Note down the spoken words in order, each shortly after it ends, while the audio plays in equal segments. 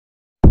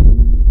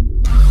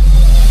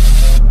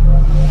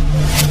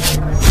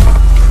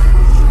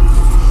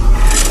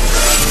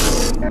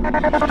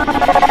कृपया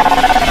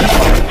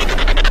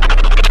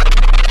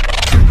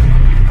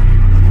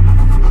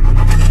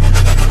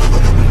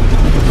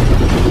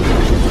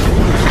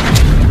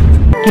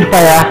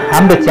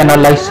हाम्रो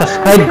च्यानललाई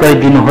सब्स्क्राइब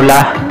गरिदिनुहोला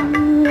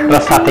र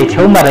साथै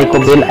छेउमा रहेको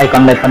बेल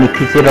आइकनलाई पनि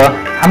थिचेर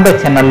हाम्रो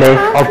च्यानलले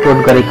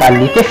अपलोड गरेका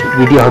लेटेस्ट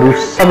भिडियोहरू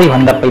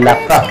सबैभन्दा पहिला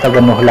प्राप्त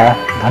गर्नुहोला।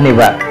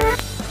 धन्यवाद।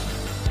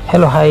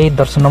 हेलो हाई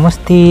दर्शक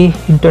नमस्ते।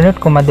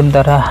 इन्टरनेटको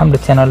माध्यमद्वारा हाम्रो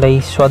च्यानललाई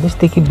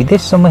स्वदेशदेखि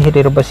विदेशसम्म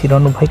हेरेर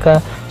बसिरहनु भएका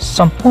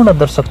सम्पूर्ण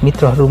दर्शक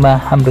मित्रहरूमा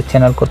हाम्रो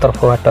च्यानलको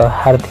तर्फबाट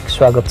हार्दिक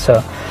स्वागत छ।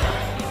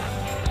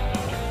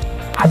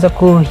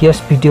 आजको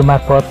यस भिडियो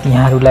मार्फत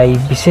यहाँहरूलाई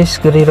विशेष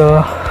गरेर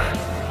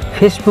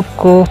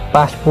फेसबुकको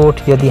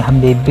पासपोर्ट यदि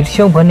हामीले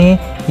बिर्स्यौं भने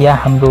या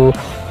हाम्रो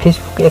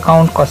फेसबुक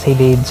एकाउन्ट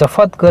कसैले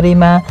जफत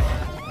गरेमा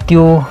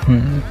त्यो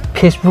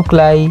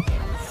फेसबुकलाई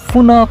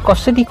पुनः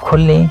कसरी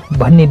खोल्ने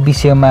भन्ने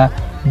विषयमा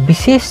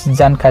विशेष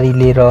जानकारी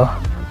लिएर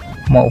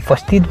म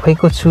उपस्थित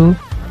भएको छु।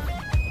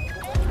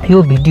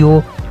 यो भिडियो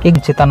एक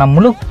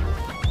चेतनामूलक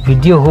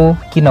भिडियो हो,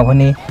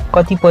 किनभने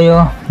कतिपय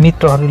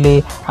मित्रहरूले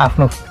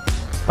आफ्नो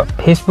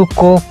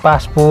फेसबुकको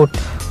पासपोर्ट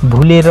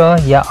भुलेर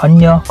या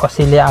अन्य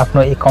कसैले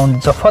आफ्नो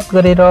एकाउन्ट जफत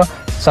गरेर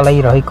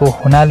चलाइरहेको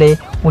हुनाले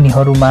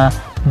उनीहरूमा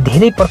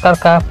धेरै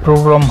प्रकारका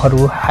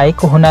प्रब्लमहरू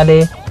आएको हुनाले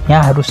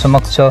यहाँहरू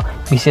समक्ष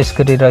विशेष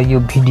गरेर यो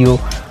भिडियो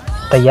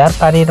तयार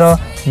पारेर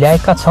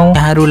ल्याएका छौँ।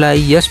 यहाँहरूलाई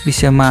यस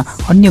विषयमा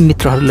अन्य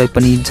मित्रहरूलाई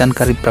पनि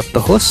जानकारी प्राप्त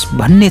होस्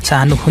भन्ने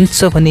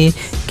चाहनुहुन्छ भने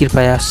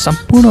कृपया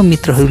सम्पूर्ण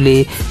मित्रहरूले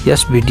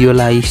यस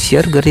भिडियोलाई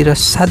सेयर गरेर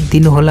साथ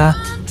दिनुहोला।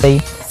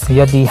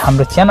 यदि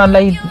हाम्रो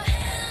च्यानललाई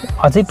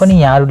अझै पनि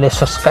यहाँहरूले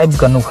सब्स्क्राइब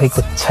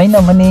गर्नुभएको छैन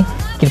भने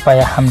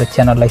कृपया हाम्रो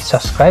च्यानललाई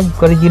सब्स्क्राइब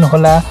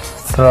गरिदिनुहोला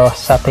र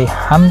साथै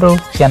हाम्रो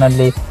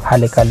च्यानलले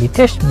हालेका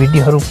लेटेस्ट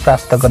भिडियोहरू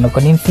प्राप्त गर्नको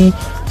निम्ति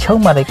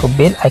छेउमा रहेको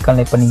बेल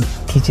आइकनलाई पनि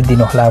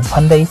थिचिदिनुहोला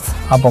भन्दै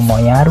अब म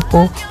यहाँहरूको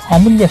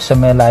अमूल्य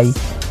समयलाई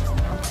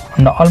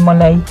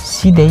नअल्मलाई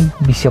सिधै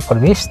विषय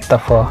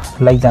प्रवेशतर्फ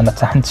लैजान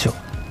चाहन्छु।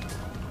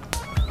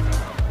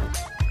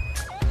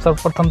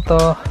 सर्वप्रथम त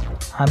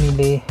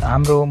हामीले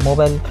हाम्रो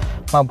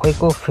मोबाइलमा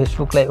भएको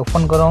फेसबुकलाई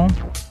ओपन गरौँ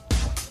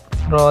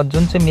र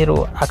जुन चाहिँ मेरो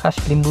आकाश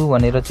लिम्बू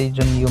भनेर चाहिँ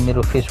जुन यो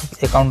मेरो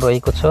फेसबुक एकाउन्ट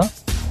रहेको छ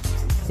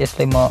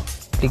यसलाई म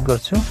क्लिक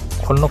गर्छु।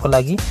 खोल्नको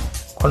लागि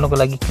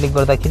क्लिक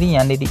गर्दाखेरि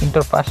यहाँनिर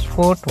इन्टर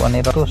पासपोर्ट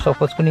भनेर त्यो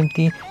सपोजको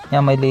निम्ति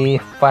यहाँ मैले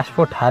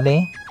पासपोर्ट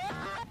हालेँ।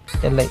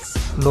 यसलाई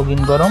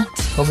लगइन गरौँ।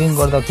 लगइन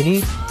गर्दाखेरि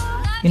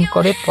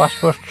इनकरेक्ट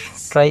पासपोर्ट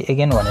ट्राई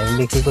अगेन भनेर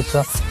लेखेको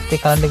छ। त्यही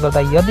कारणले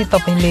गर्दा यदि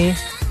तपाईँले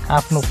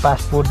आफ्नो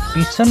पासपोर्ट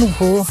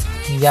बिर्सनुभयो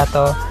या त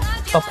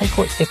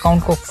तपाईको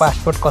एकाउन्टको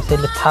पासपोर्ट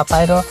कसैले थाहा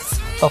पाएर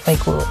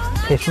तपाईको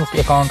फेसबुक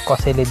एकाउन्ट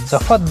कसैले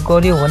जफत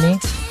गर्यो भने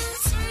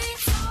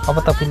अब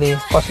तपाईले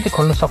कसरी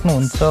खोल्न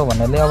सक्नुहुन्छ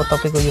भन्नाले अब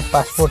तपाईको यो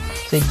पासपोर्ट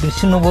चाहिँ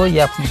बिर्सिनुभयो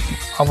या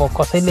अब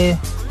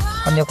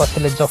अन्य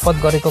कसैले जफत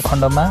गरेको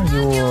खण्डमा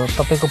यो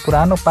तपाईको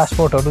पुरानो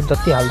पासपोर्टहरू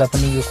जति हाल्दा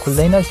पनि यो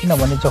खुल्दैन,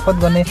 किनभने जफत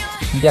गर्ने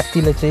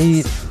व्यक्तिले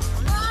चाहिँ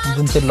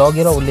जुन चाहिँ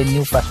लगेर उसले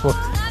न्यू पासपोर्ट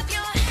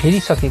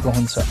फेरिसकेको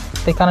हुन्छ।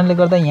 त्यही कारणले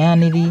गर्दा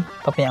यहाँनिर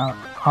तपाईँ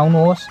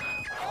आउनुहोस्।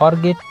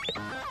 फर्गेट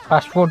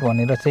पासपोर्ट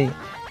भनेर चाहिँ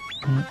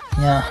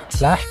यहाँ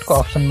लास्टको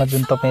अप्सनमा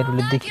जुन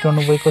तपाईहरुले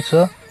देखिरहनु भएको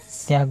छ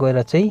त्यहाँ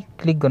गएर चाहिँ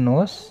क्लिक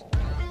गर्नुहोस्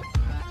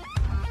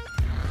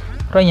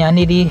र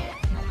यहाँनिर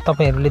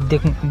तपाईहरुले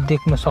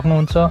देख्न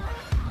सक्नुहुन्छ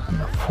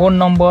फोन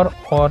नम्बर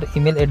और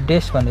इमेल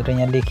एड्रेस भनेर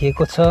यहाँ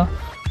लेखिएको छ।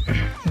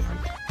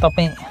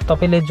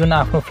 तपाईले जुन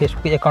आफ्नो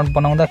फेसबुक एकाउन्ट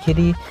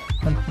बनाउँदाखेरि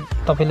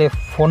तपाईले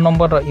फोन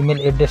नम्बर र इमेल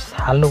एड्रेस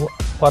हाल्नु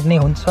पर्ने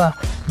हुन्छ।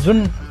 जुन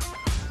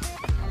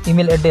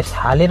इमेल एड्रेस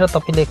हालेर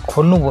तपाईले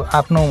खोल्नु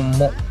आफ्नो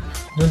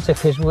जुन चाहिँ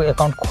फेसबुक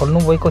एकाउन्ट खोल्नु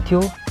भएको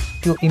थियो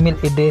त्यो इमेल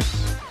एड्रेस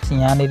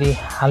यहाँनिर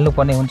हाल्नु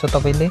पर्ने हुन्छ।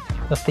 तपाईले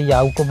जस्तै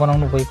याहूको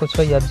बनाउनु भएको छ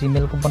या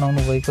जीमेलको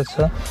बनाउनु भएको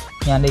छ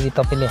यहाँनिर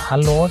तपाईले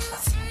हाल्नुहोस्।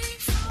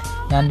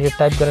 यहाँनिर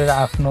टाइप गरेर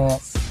आफ्नो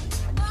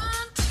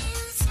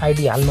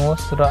आइडी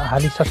हाल्नुहोस् र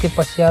हालिसके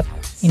पश्चात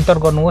इन्टर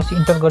गर्नुहोस्।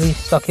 इन्टर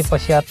गरिसके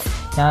पश्चात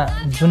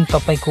यहाँ जुन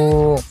तपाईको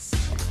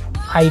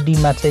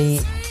आइडीमा चाहिँ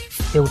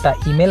एउटा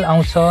इमेल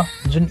आउँछ,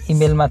 जुन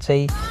इमेलमा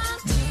चाहिँ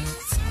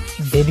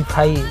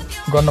भेरिफाई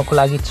गर्नको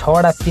लागि 6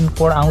 वटा पिन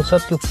कोड आउँछ।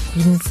 त्यो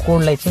पिन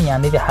कोडलाई चाहिँ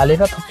यहाँनिर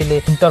हालेर तपाईले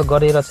इन्टर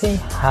गरेर चाहिँ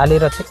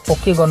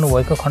ओके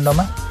गर्नुभएको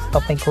खण्डमा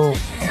तपाईको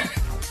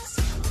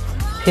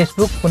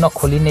फेसबुक पुनः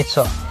खोलिनेछ।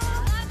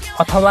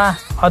 अथवा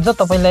अझ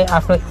तपाईलाई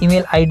आफ्नो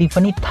इमेल आइडी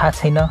पनि थाहा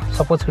छैन,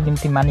 सपोजको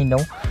निम्ति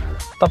मानिलौं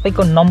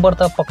तपाईको नम्बर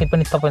त पक्कै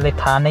पनि तपाईलाई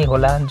थाहा नै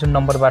होला जुन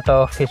नम्बरबाट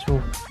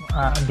फेसबुक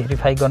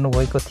भेरिफाई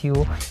गर्नुभएको थियो,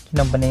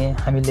 किनभने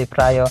हामीले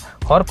प्राय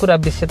हर कुरा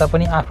बिर्से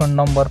तापनि आफ्नो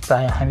नम्बर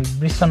प्राय हामी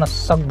बिर्सन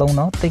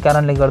सक्दैनौं। त्यही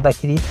कारणले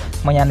गर्दाखेरि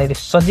म यहाँनिर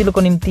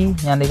सजिलोको निम्ति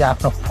यहाँनिर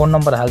आफ्नो फोन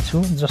नम्बर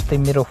हाल्छु। जस्तै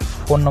मेरो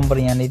फोन नम्बर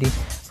यहाँनिर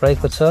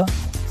रहेको छ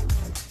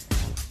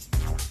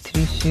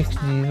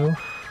 3604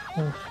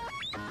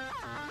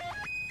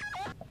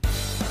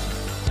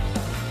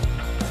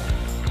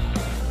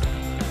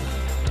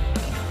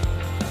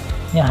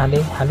 यहाँ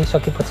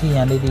हालिसकेपछि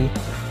यहाँनिर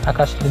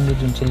आकाश लिम्बू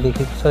जुन चाहिँ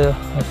लेखेको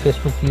छ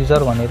फेसबुक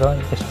युजर भनेर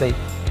यसलाई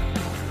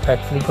राइट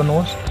क्लिक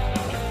गर्नुहोस्।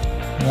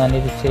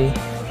 यहाँनिर चाहिँ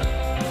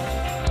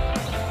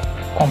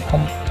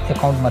कन्फर्म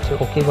एकाउन्टमा चाहिँ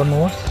ओके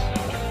गर्नुहोस्,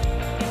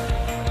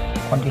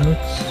 कन्टिन्यू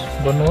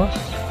गर्नुहोस्।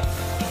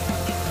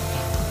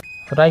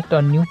 राइट अ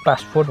न्यू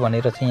पासपोर्ट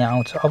भनेर चाहिँ यहाँ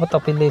आउँछ। अब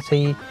तपाईले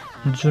चाहिँ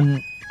जुन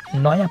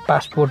नयाँ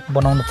पासपोर्ट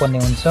बनाउनु पर्ने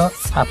हुन्छ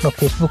आफ्नो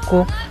फेसबुकको,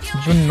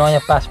 जुन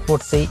नयाँ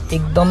पासपोर्ट चाहिँ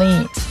एकदमै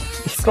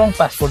स्ट्रङ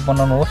पासपोर्ट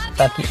बनाउनुहोस्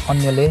ताकि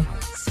अन्यले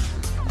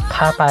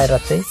थाहा पाएर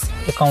चाहिँ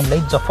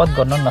एकाउन्टलाई जफत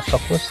गर्न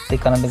नसकोस्। त्यही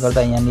कारणले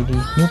गर्दा यहाँनिर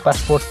न्यू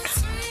पासपोर्ट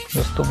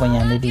जस्तो म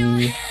यहाँनिर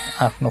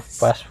आफ्नो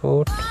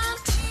पासपोर्ट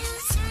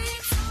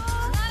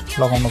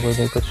लगाउन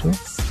गइरहेको छु।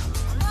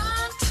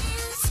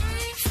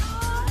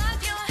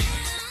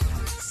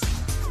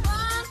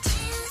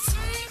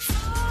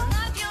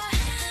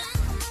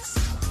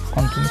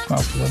 कन्टिन्युसमा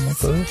गर्नु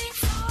पर्यो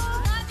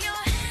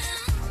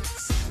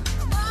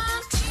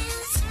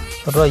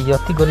र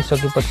यति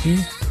गरिसकेपछि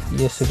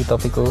यसरी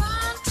तपाईको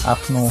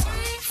आफ्नो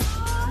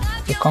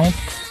एकाउन्ट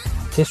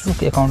फेसबुक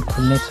एकाउन्ट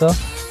खुल्नेछ।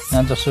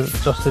 यहाँ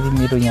जसरी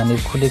मेरो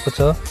यहाँनिर खुलेको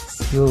छ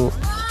यो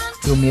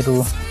मेरो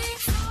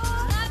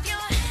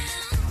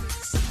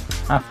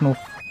आफ्नो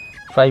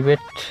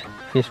प्राइभेट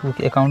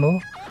फेसबुक एकाउन्ट हो।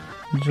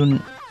 जुन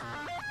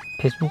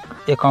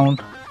फेसबुक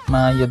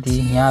एकाउन्टमा यदि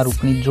यहाँहरु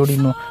पनि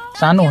जोडिनु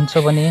चाहनुहुन्छ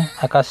भने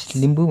आकाश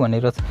लिम्बू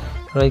भनेर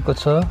रहेको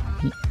छ।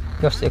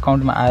 यस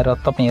एकाउन्टमा आएर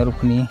तपाईहरु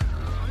पनि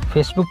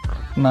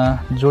फेसबुकमा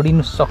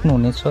जोडिनु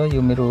सक्नुहुनेछ।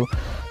 यो मेरो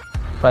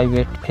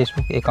प्राइभेट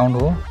फेसबुक एकाउन्ट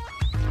हो।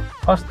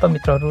 हस्त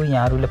मित्रहरू,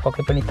 यहाँहरूले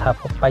पक्कै पनि थाहा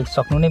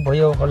पाइसक्नु नै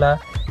भयो होला।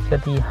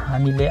 यदि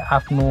हामीले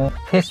आफ्नो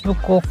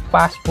फेसबुकको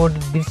पासपोर्ट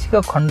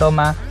बिर्सेको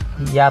खण्डमा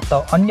या त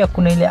अन्य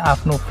कुनैले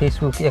आफ्नो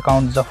फेसबुक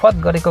एकाउन्ट जफत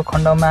गरेको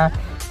खण्डमा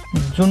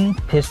जुन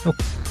फेसबुक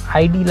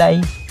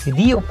आइडीलाई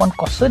रिओपन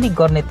कसरी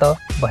गर्ने त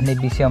भन्ने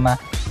विषयमा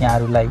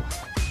यहाँहरूलाई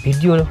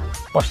भिडियो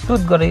प्रस्तुत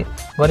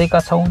गरेका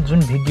छौं। जुन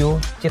भिडियो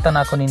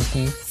चेतनाको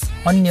निम्ति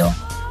अन्य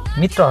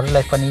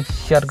मित्रहरूलाई पनि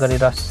शेयर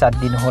गरेर साथ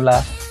दिनुहोला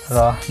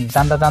र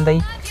जान्दा जान्दै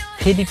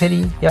फेरि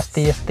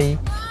यस्तै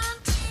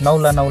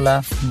नौला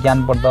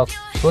ज्ञानवर्धक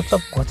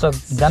रोचक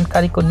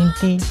जानकारीको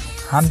निम्ति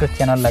हाम्रो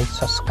च्यानललाई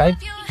सब्स्क्राइब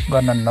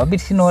गर्न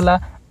नबिर्सिनुहोला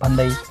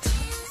भन्दै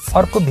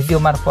अर्को भिडियो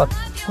मार्फत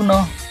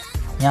पुनः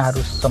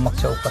यहाँहरु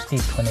समक्ष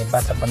उपस्थित हुने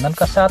बाचा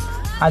बन्धनका साथ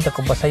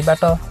आजको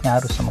बसाइबाट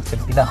यहाँहरु समक्ष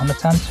बिदा हुन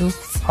चाहन्छु।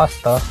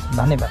 हस्त,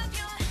 धन्यवाद।